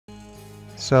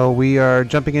So we are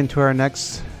jumping into our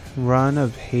next run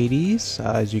of Hades.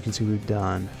 As you can see, we've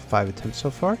done 5 attempts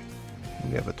so far.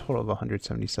 We have a total of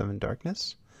 177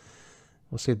 darkness.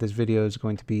 We'll see if this video is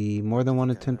going to be more than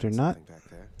one attempt or not.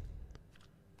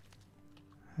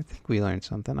 I think we learned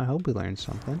something. I hope we learned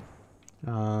something.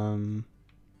 Oh,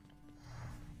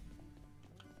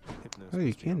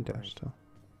 you can dash still.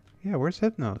 Yeah, where's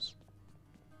Hypnos?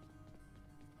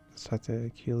 Let's talk to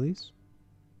Achilles.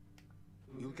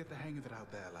 You'll get the hang of it out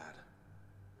there, lad.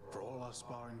 For all our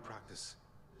sparring practice,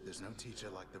 there's no teacher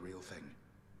like the real thing.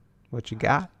 What you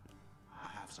got?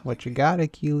 What you got,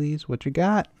 Achilles? What you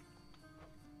got?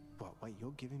 What, wait,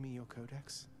 you're giving me your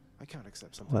codex? I can't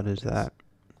accept something What like is this. that?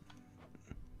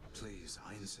 Please,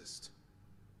 I insist.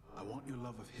 I want your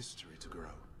love of history to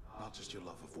grow, not just your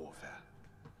love of warfare.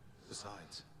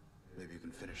 Besides, maybe you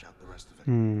can finish out the rest of it.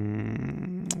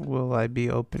 Will I be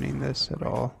opening this at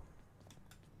all?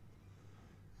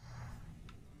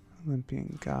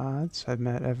 Olympian gods. I've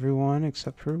met everyone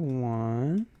except for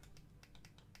one.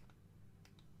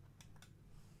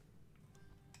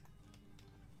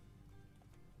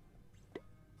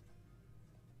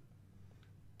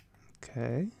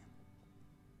 Okay.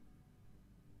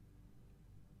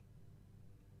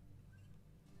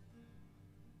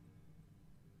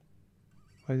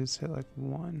 Why does it say like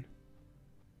 1?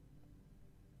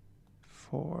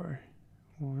 4.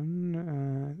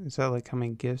 1. Is that like how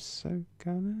many gifts I've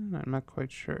gotten? I'm not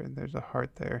quite sure. There's a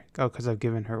heart there. Oh, because I've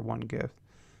given her 1 gift.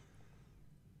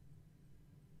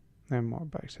 There are more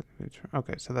bikes at the future.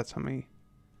 Okay, so that's how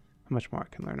much more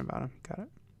I can learn about him. Got it.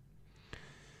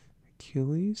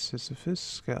 Achilles, Sisyphus,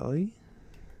 Skelly,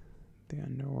 the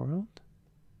underworld.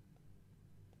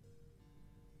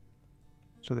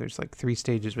 So there's like 3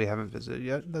 stages we haven't visited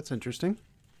yet. That's interesting.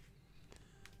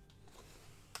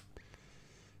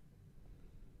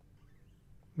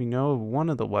 We know one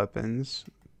of the weapons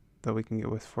that we can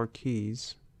get with 4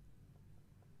 keys.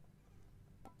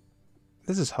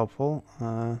 This is helpful.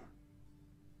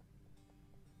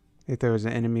 If there was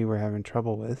an enemy we're having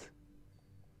trouble with.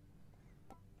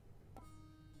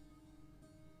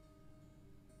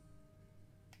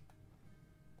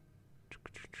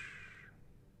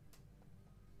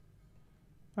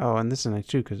 Oh, and this is nice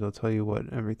too, because it'll tell you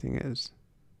what everything is.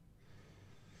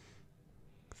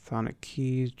 Chthonic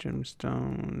keys,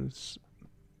 gemstones,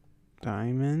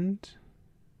 diamond,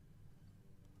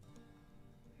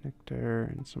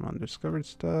 nectar, and some undiscovered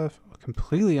stuff.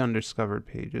 Completely undiscovered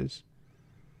pages.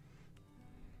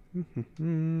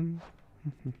 Who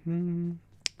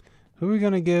are we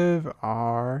going to give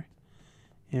our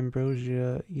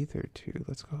Ambrosia Ether to?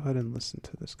 Let's go ahead and listen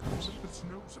to this conversation. This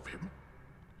knows of him,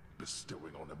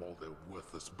 bestowing on him all their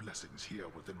worthless blessings here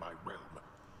within my realm.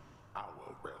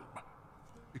 Our realm.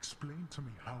 Explain to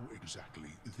me how exactly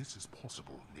this is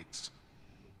possible, Nix.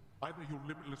 Either your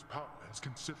limitless power has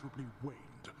considerably waned,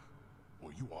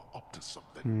 or you are up to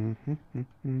something.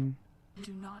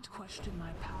 Do not question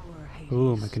my power, Hades.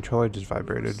 Ooh, my controller just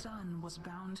vibrated. Your son was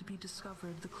bound to be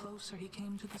discovered the closer he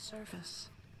came to the surface.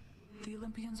 The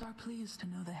Olympians are pleased to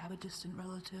know they have a distant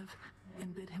relative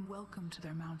and bid him welcome to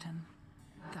their mountain.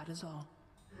 That is all.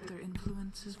 Their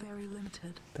influence is very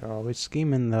limited. They're always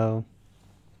scheming, though.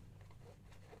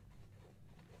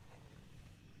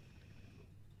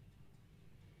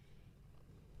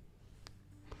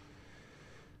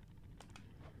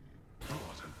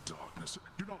 Blood and darkness.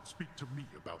 Do not speak to me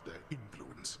about their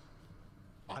influence.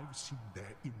 I've seen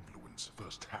their influence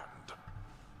firsthand.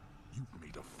 You've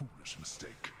made a foolish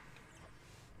mistake.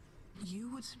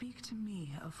 You would speak to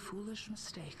me of foolish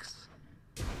mistakes.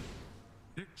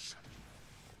 Nix.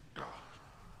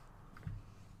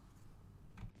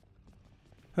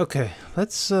 Okay,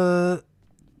 let's, can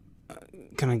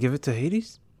I give it to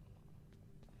Hades?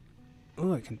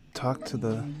 Oh, I can talk to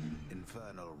the...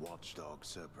 Infernal watchdog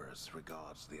Cerberus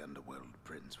regards the underworld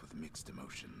prince with mixed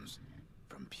emotions,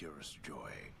 from purest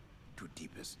joy to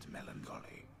deepest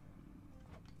melancholy.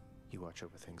 You watch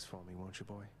over things for me, won't you,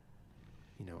 boy?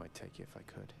 You know I'd take you if I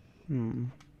could.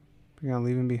 We're gonna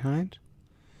leave him behind?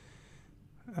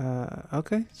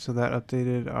 Okay, so that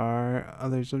updated our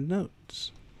others of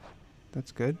notes.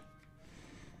 That's good.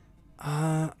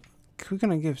 We're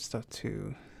gonna give stuff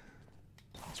to...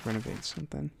 Let's renovate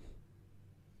something.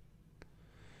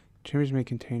 Chambers may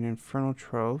contain an infernal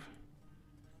trove.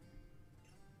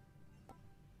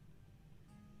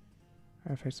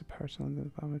 Artifacts of power cylinder, the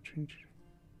bottom of the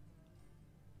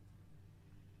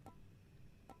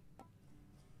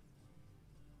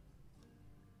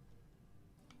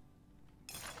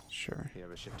Sure. The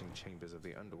ever-shifting chambers of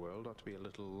the underworld ought to be a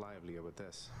little livelier with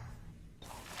this.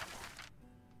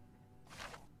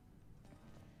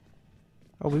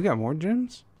 Oh we got more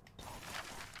gems?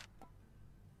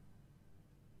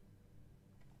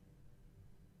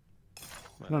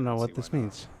 I don't know what this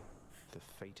means. The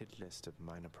fated list of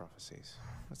minor prophecies.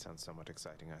 That sounds somewhat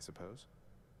exciting, I suppose.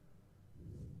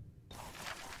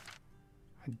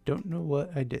 I don't know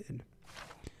what I did,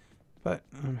 but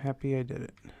I'm happy I did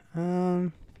it.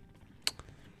 Who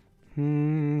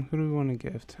do we want to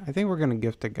gift? I think we're gonna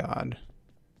gift a god.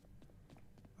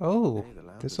 Oh, Hey, the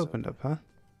lounge this is opened up, huh?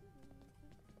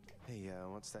 Hey,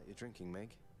 what's that you're drinking, Meg?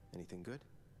 Anything good?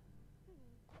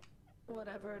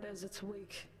 Whatever it is, it's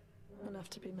weak. Enough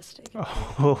to be mistaken.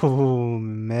 Oh,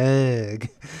 Meg.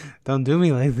 Don't do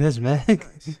me like this, Meg.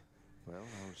 Nice. Well,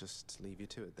 I'll just leave you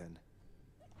to it then.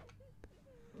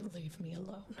 Leave me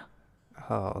alone.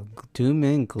 Oh, doom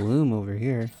and gloom over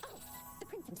here. The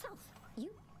prince himself. You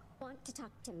want to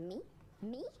talk to me?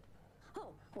 Me?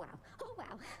 Oh, wow. Oh,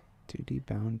 wow.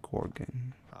 Duty-bound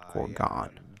Gorgon. I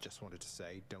Gorgon. just wanted to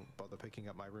say, don't bother picking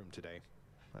up my room today.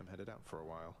 I'm headed out for a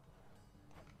while.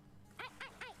 I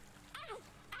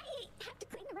have to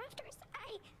clean the rafters.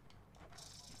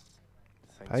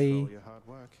 Thanks Bye. for all your hard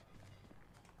work.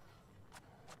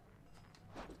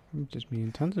 I'm just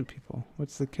meeting tons of people.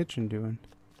 What's the kitchen doing?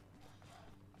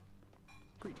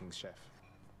 Greetings, chef.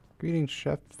 Greetings,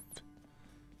 chef.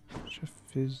 Chef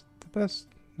is the best.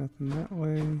 Nothing that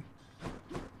way.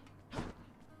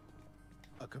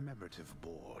 A commemorative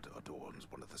board adorns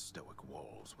one of the stoic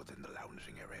walls within the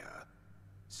lounging area,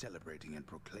 celebrating and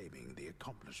proclaiming the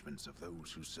accomplishments of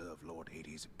those who serve Lord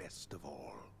Hades best of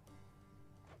all.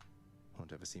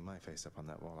 Won't ever see my face up on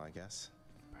that wall, I guess.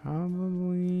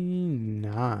 Probably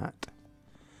not.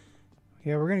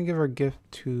 Yeah, we're gonna give our gift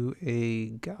to a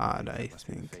god, I Must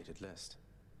be the think. fated list.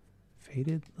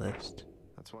 Fated list.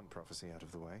 That's one prophecy out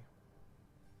of the way.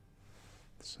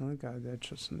 The son of God that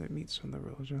chosen that meets on the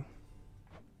rojo.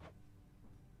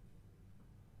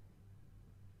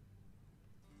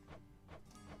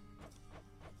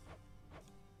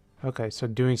 Okay, so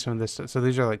doing some of this stuff. So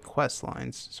these are like quest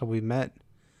lines. So we met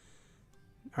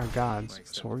our gods. My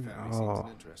So we're extended family seems oh,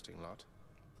 an interesting lot.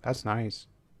 that's nice.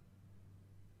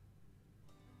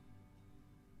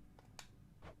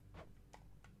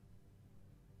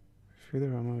 Fear the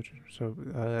realm. So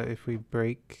if we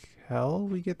break hell,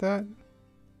 we get that.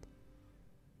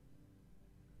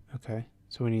 Okay,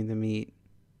 so we need to meet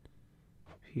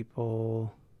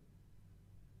people.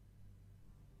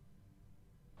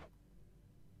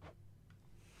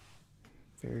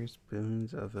 Various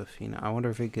boons of Athena. I wonder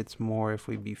if it gets more if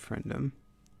we befriend him.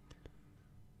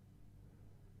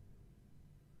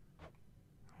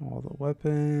 All the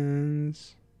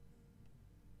weapons.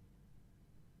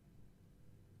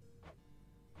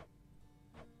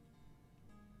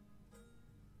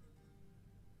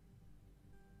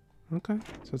 Okay,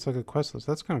 so it's like a quest list.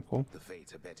 That's kind of cool. The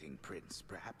fate-abetting prince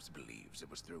perhaps believes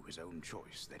it was through his own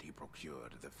choice that he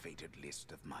procured the fated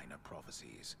list of minor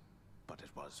prophecies, but it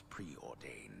was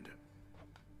preordained.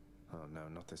 Oh no,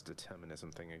 not this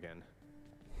determinism thing again.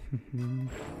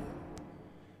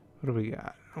 What do we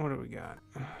got? What do we got?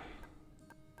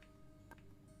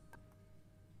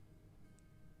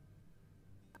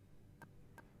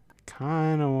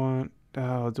 Kind of want...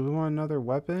 Oh, do we want another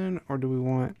weapon? Or do we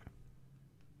want...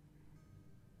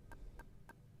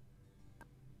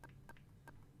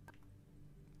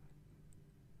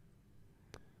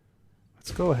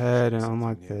 Let's go ahead and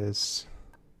unlock this.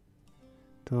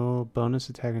 The bonus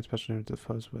attack and special damage to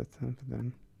foes with them for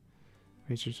them.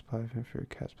 Raise your supply of inferior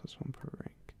cast +1 per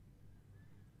rank.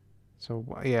 So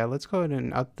yeah, let's go ahead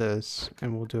and up this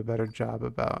and we'll do a better job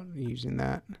about using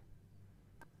that.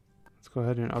 Let's go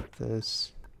ahead and up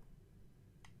this.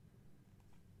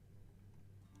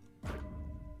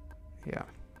 Yeah,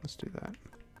 let's do that.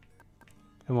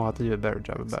 And we'll have to do a better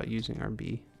job about using our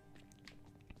B.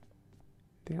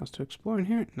 Anything else to explore in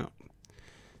here? No.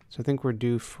 So I think we're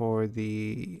due for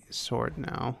the sword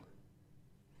now.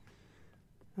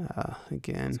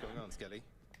 Again. What's going on, Skelly?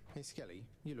 Hey, Skelly,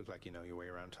 you look like you know your way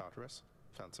around Tartarus.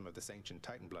 Found some of this ancient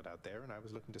Titan blood out there, and I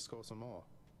was looking to score some more.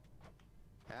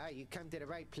 Ah, you come to the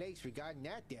right place regarding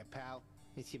that there, pal.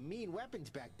 It's your mean weapons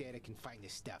back there that can find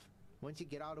this stuff. Once you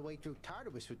get all the way through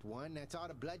Tartarus with one, that's all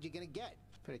the blood you're gonna get.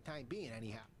 For the time being,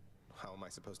 anyhow. How am I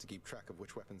supposed to keep track of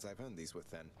which weapons I've earned these with,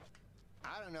 then?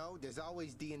 I don't know, there's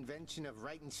always the invention of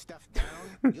writing stuff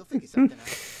down. You'll figure something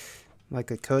out.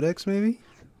 Like a codex, maybe?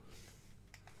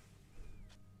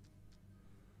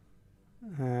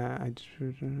 I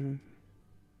just...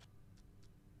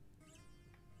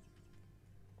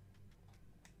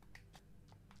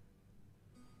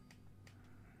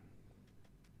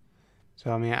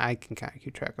 So, I mean, I can kind of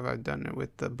keep track of I've done it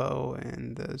with the bow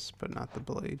and this, but not the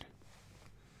blade.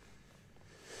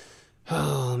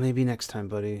 maybe next time,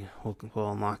 buddy.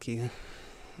 We'll unlock you.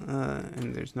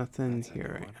 And there's nothing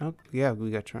here right now. Oh, yeah, we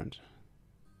got trons.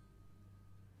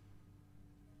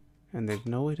 And there's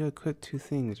no way to equip two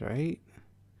things, right?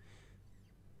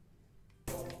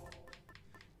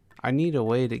 I need a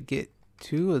way to get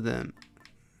two of them.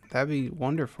 That'd be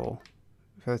wonderful.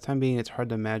 For the time being, it's hard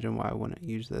to imagine why I wouldn't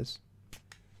use this.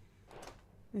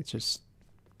 It's just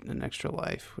an extra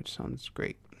life, which sounds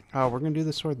great. Oh, we're going to do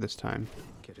the sword this time.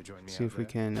 Care to join me See if we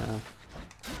can...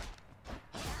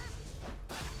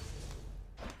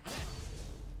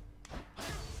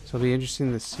 So it'll be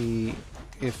interesting to see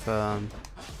if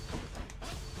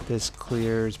this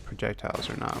clears projectiles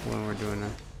or not when we're doing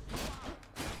it.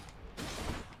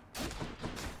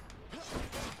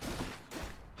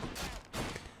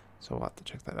 So we'll have to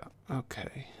check that out.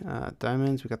 Okay.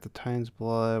 Diamonds, we got the Titan's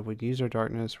Blood. We'd use our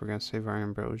darkness. We're going to save our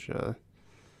ambrosia.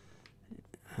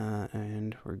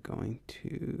 And we're going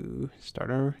to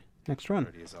start our next run.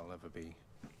 Ready as I'll ever be.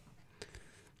 I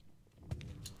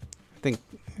think,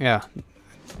 yeah.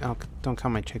 Don't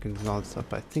count my chickens and all that stuff,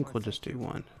 but I think we'll just do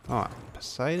one. Oh,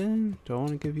 Poseidon? Do I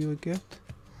want to give you a gift?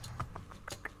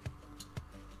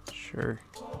 Sure.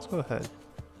 Let's go ahead.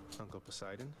 Uncle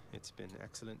Poseidon, it's been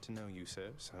excellent to know you, sir,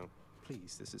 so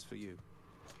please, this is for you.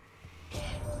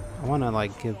 I want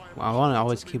to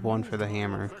always keep one for the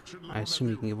hammer. I assume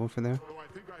you can give one for there.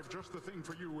 I think I've just the thing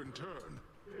for you in turn.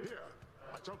 Here,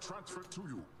 I shall transfer it to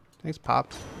you. Thanks,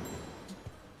 Pops.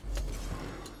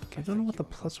 Okay, I don't know what the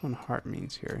 +1 heart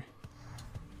means here.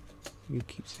 You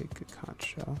keepsake a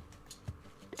conch shell.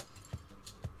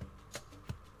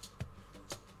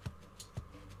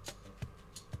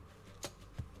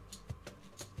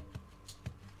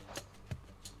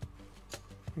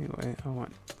 Anyway, I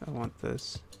want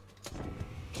this.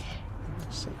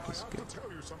 Set this I have to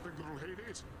tell you something, little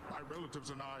Hades. My relatives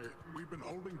and I, we've been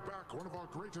holding back one of our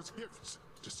greatest gifts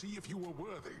to see if you were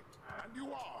worthy. And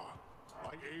you are.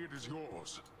 My aid is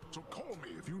yours. So call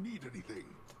me if you need anything,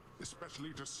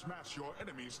 especially to smash your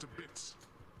enemies to bits.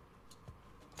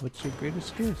 What's your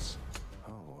greatest gift?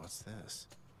 Oh, what's this?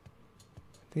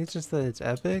 I think it's just that it's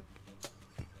epic.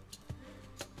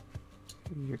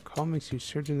 Your call makes you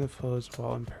certain the foes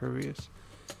while impervious.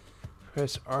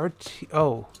 Press RT.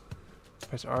 Oh,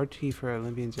 press RT for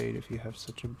Olympian's aid if you have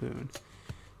such a boon.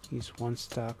 Use one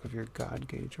stock of your God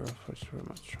gauge or a for a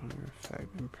much stronger effect.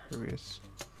 Impervious.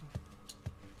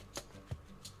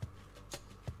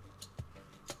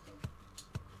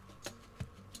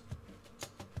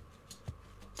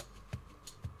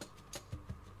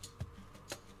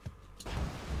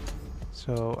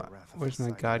 So, where's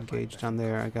my God gauge down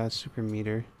there? I got a super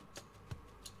meter.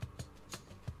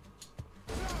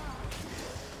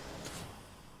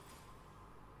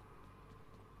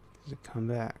 Does it come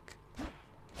back?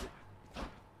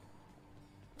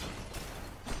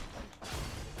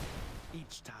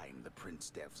 Each time the prince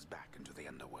delves back into the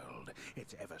underworld,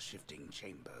 its ever-shifting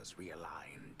chambers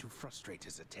realign to frustrate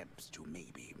his attempts to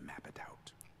maybe map it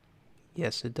out.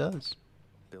 Yes, it does.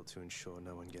 Built to ensure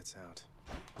no one gets out.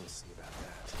 We'll see about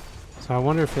that. So I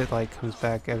wonder if it like comes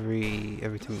back every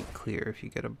time you clear if you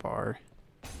get a bar.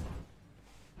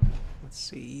 Let's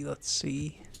see.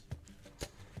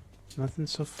 Nothing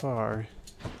so far.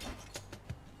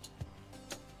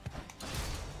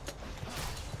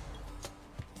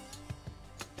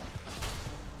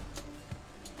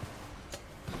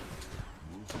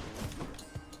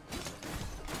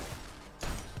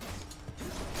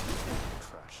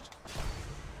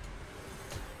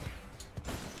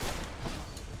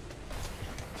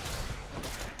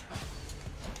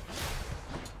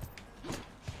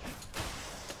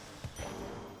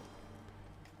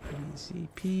 Easy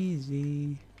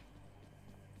peasy.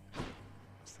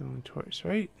 It's the only choice,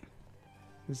 right?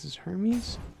 This is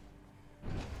Hermes?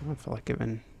 I don't feel like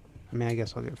giving... I mean, I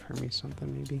guess I'll give Hermes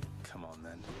something, maybe. Come on,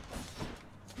 then.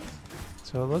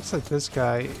 So it looks like this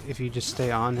guy, if you just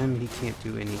stay on him, he can't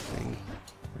do anything,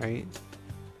 right?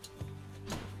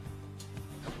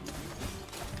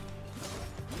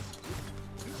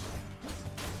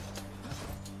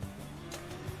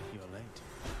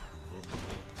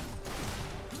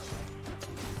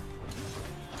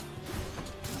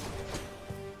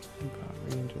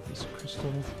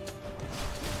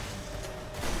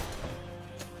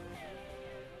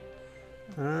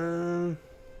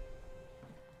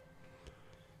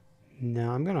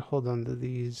 No, I'm gonna hold on to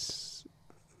these.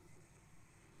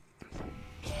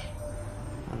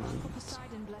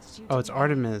 Oh, it's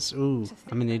Artemis. Ooh,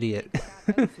 I'm an idiot.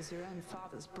 I'm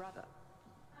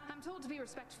told to be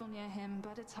respectful near him,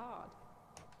 but it's hard.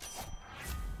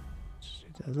 She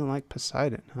doesn't like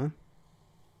Poseidon, huh?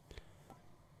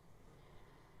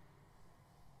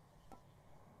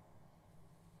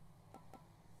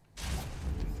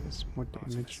 More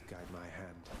damage. Guide my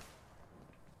hand.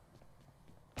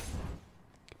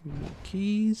 Give me more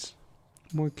keys.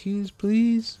 More keys,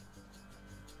 please.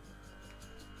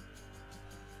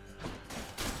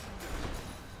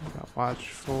 Got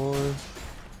watchful.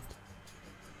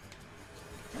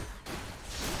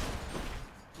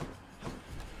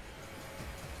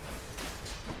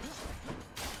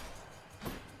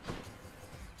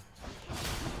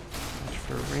 Watch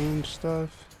for range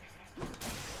stuff.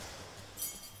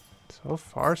 So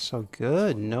far, so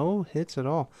good. No hits at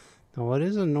all. Now, what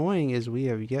is annoying is we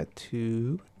have yet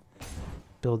to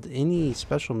build any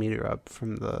special meter up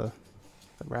from the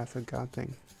Wrath of God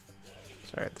thing.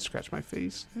 Sorry, I had to scratch my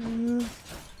face.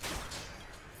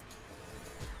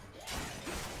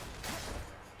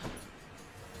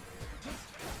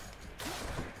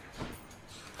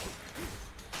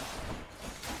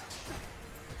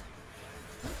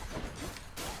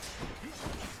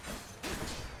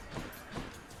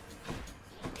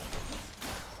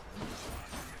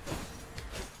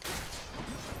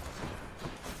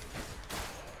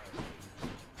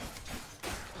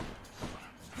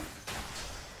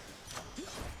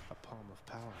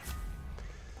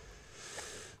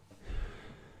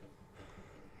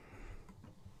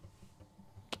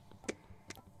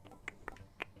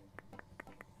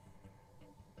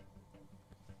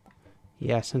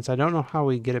 Yeah, since I don't know how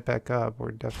we get it back up, we're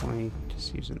definitely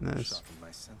just using this. Sharpen my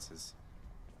senses.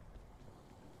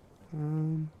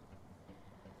 We'll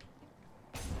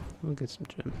get some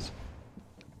gems.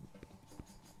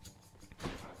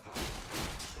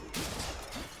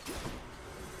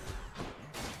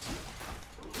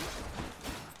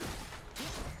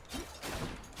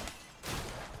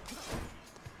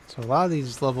 So a lot of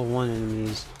these level 1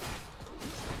 enemies,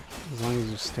 as long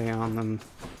as you stay on them,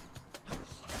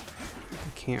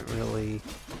 can't really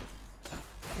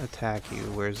attack you,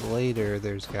 whereas later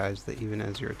there's guys that even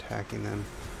as you're attacking them,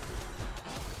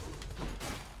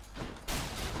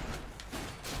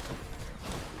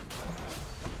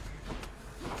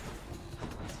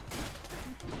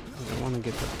 I want to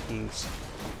get the pinks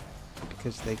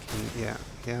because they can, yeah,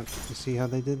 you see how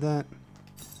they did that?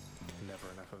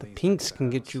 The pinks can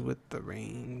get you with the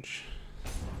range.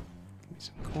 Give me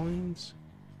some coins.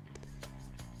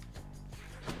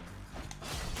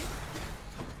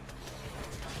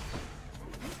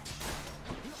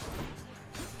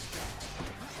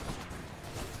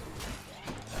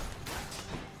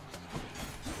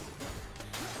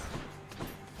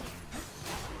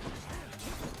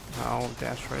 Oh,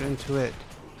 dash right into it.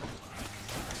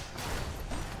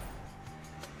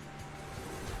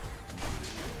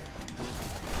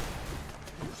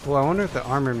 Well, I wonder if the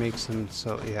armor makes them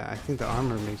so, yeah, I think the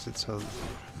armor makes it so,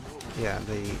 yeah,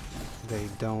 they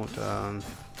don't,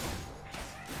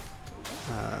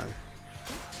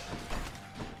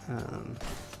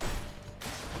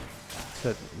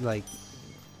 that, like,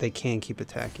 they can keep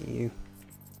attacking you.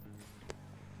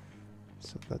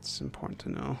 So that's important to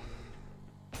know.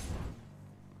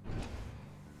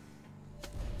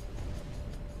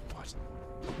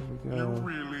 Here we go. You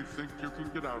really think you can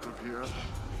get out of here?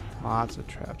 Lots of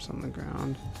traps on the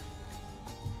ground.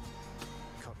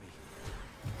 Caught me.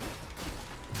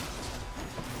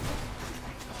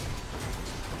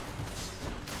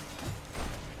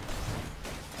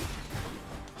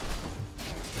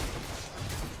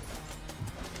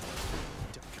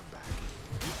 Don't come back.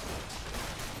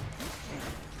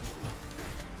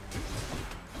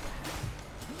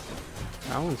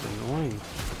 That one's annoying.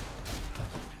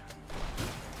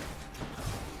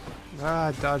 Ah,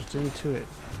 I dodged into it.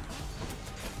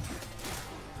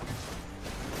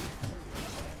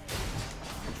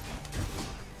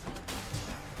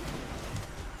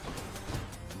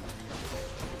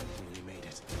 We made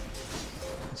it.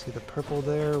 See the purple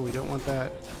there? We don't want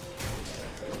that.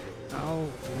 Oh,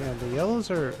 yeah, the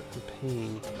yellows are a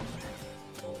pain.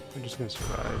 We're just gonna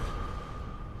survive.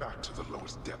 Back to the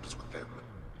lowest depths with them.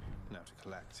 Now to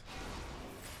collect.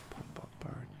 Pump up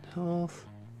our health.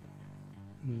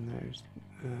 And there's,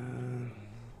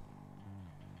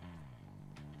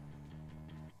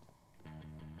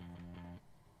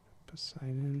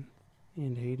 Poseidon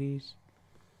and Hades.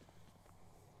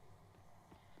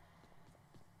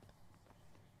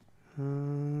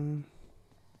 We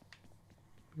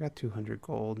got 200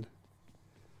 gold.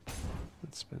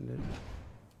 Let's spend it.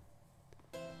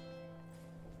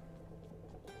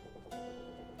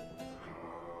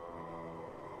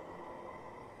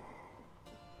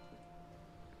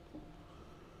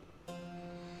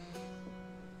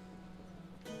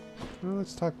 Well,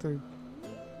 let's talk to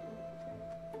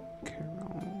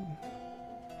Carol.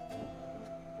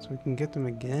 So we can get them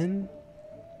again.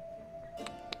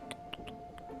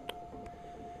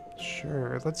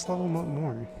 Sure, let's level him up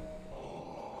more.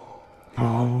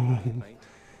 Oh. Thank you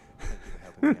for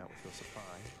helping me out with your supply,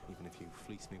 even if you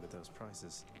fleece me with those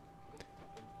prices.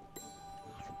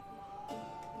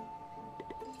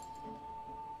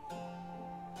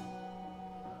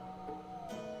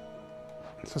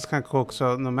 So it's kind of cool.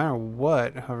 So no matter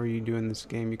what, however you do in this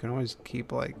game, you can always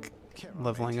keep like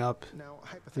leveling up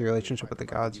your relationship with the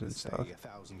gods and stuff.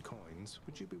 1,000 coins.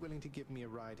 Would you be willing to give me a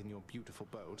ride in your beautiful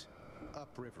boat?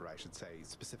 Upriver, I should say,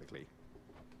 specifically.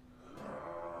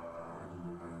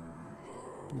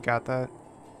 Got that?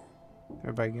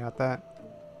 Everybody got that?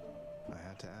 I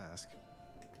had to ask.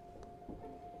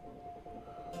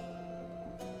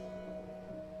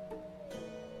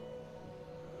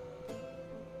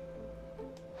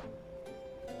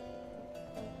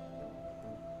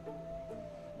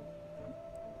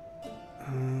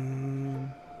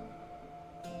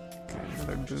 Okay,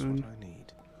 another Just boon. what I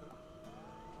need.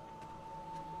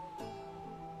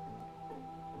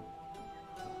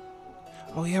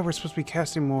 Oh yeah, we're supposed to be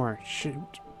casting more.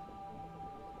 Shoot.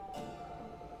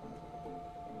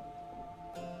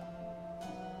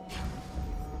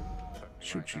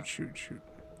 Shoot, shoot, shoot, shoot.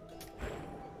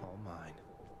 All mine.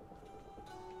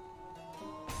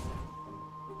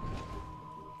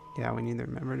 Yeah, we need to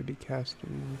remember to be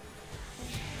casting.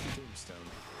 Tombstone.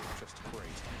 Just great.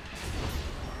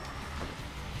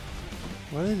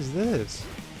 What is this?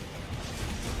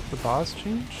 The boss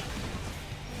change?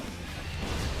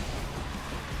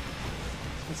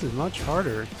 This is much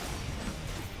harder.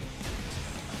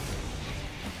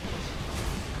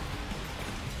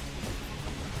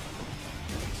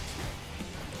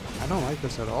 I don't like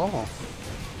this at all.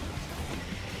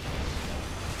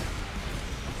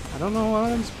 I don't know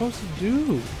what I'm supposed to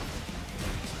do.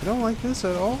 I don't like this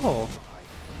at all.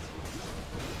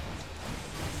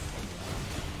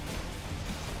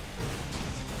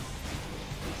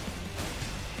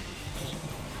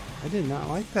 I did not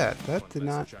like that. That did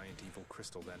not. Giant evil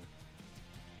crystal then.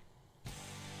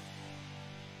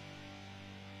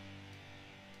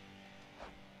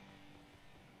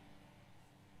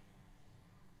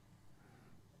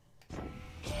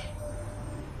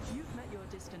 You've met your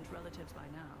distant relatives by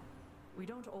now. We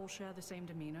don't all share the same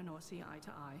demeanor nor see eye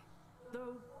to eye.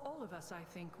 Though all of us, I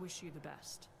think, wish you the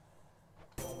best.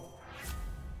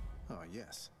 Oh,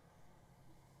 yes.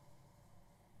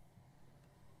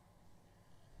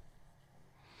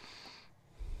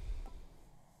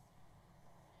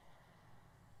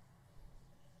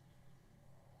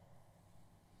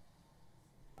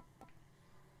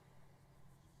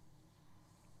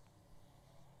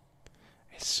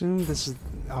 I assume this is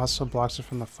also blocks it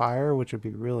from the fire, which would be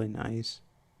really nice.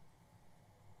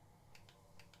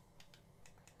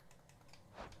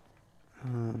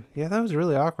 Yeah, that was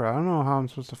really awkward. I don't know how I'm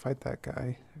supposed to fight that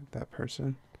guy, that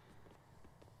person.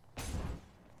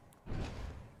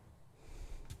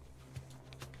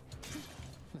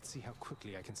 Let's see how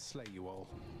quickly I can slay you all.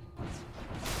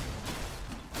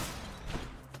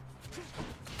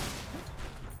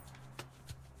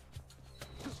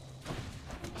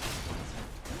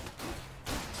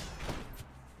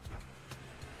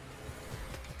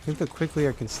 I think the quickly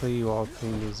I can slay you all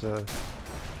thing is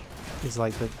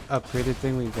like the upgraded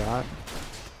thing we got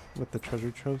with the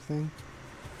treasure trove thing.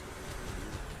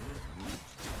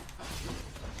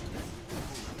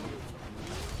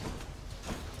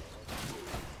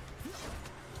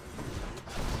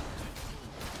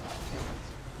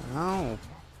 Ow.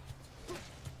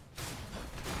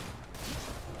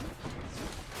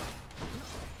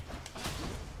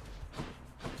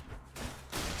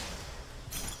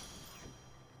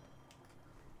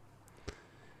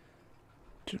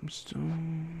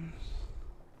 Gemstones.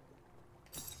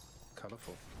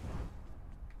 Colorful.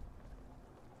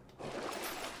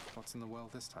 What's in the well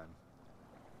this time?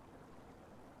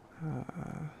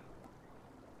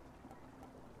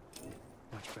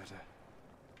 Much better.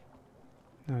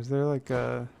 Now, is there like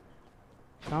a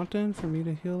fountain for me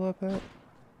to heal up at?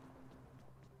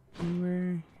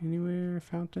 Anywhere, a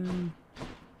fountain?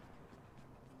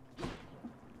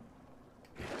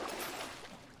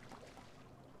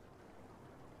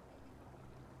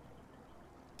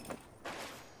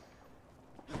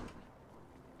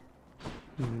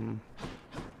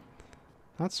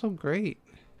 Not so great.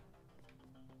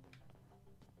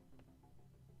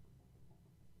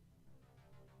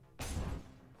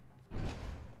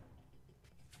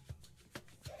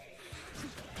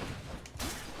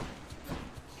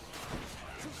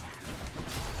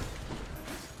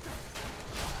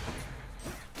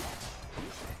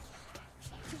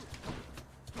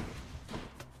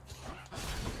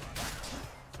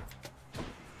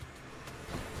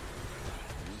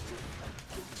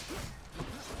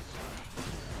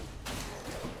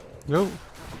 Go.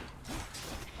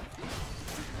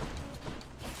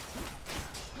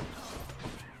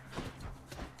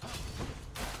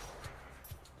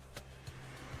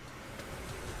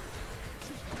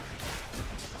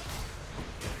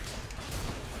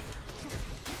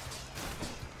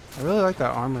 I really like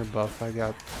that armor buff I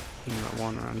got in that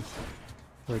one run,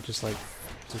 where it just like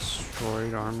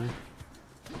destroyed armor.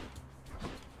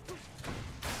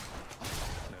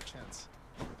 No chance.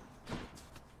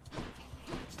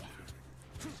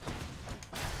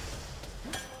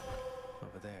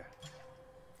 Over there.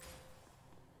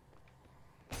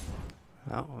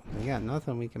 Oh, we got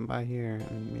nothing we can buy here.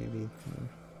 I mean, maybe.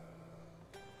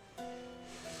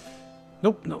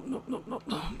 Nope, nope, nope, nope, nope,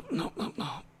 nope, nope, nope,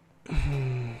 nope.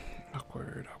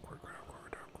 Awkward, awkward,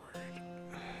 awkward, awkward.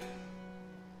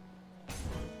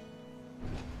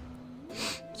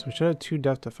 So we should have 2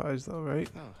 death defies though, right?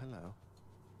 Oh, hello.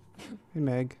 Hey,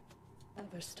 Meg.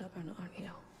 Ever stubborn, aren't you?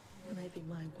 Maybe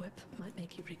my whip might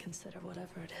make you reconsider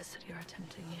whatever it is that you're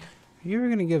attempting here. Are you ever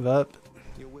gonna give up?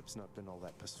 Your whip's not been all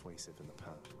that persuasive in the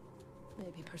past.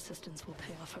 Maybe persistence will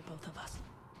pay off for both of us.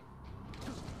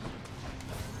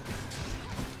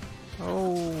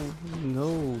 Oh,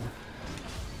 no.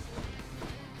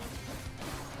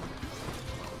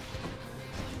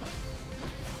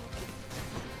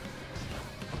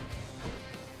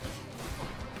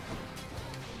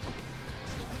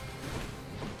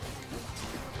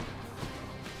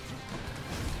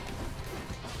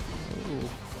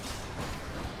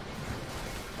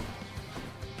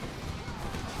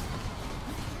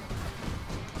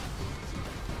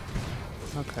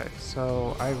 Okay,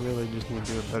 so I really just need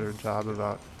to do a better job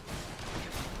about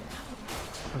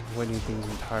avoiding things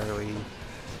entirely.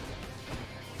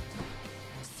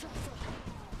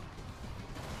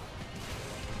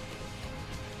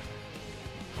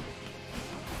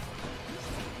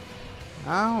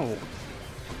 Ow!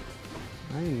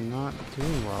 I'm not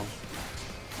doing well.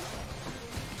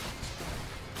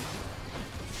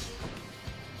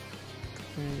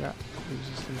 I got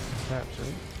resistance to traps,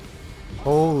 right?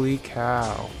 Holy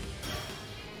cow.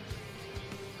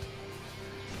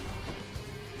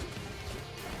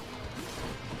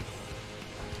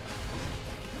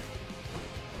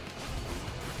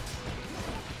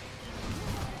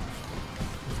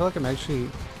 I feel like I'm actually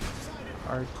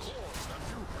art.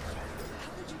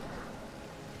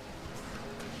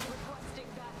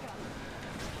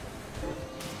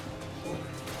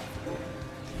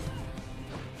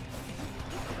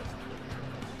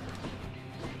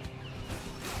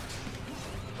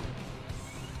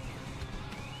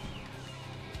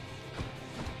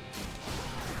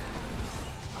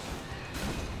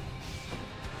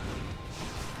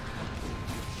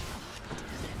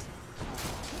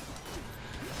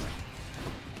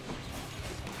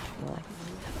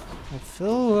 I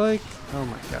feel like, oh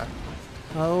my god.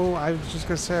 Oh, I was just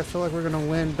gonna say I feel like we're gonna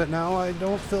win, but now I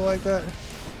don't feel like that.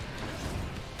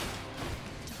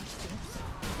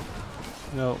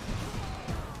 Nope.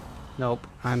 Nope,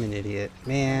 I'm an idiot.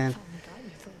 Man.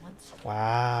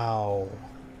 Wow.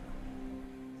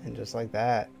 And just like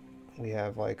that, we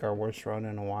have like our worst run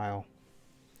in a while.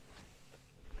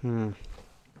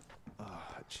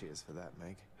 Cheers for that,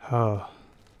 Meg. Oh.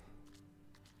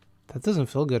 That doesn't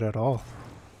feel good at all.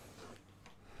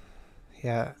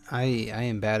 Yeah, I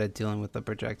am bad at dealing with the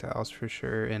projectiles for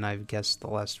sure, and I've guessed the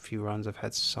last few runs I've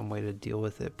had some way to deal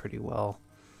with it pretty well.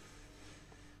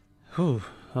 Whew,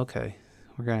 okay.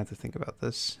 We're gonna have to think about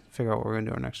this, figure out what we're gonna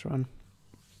do our next run.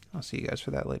 I'll see you guys for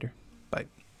that later. Bye.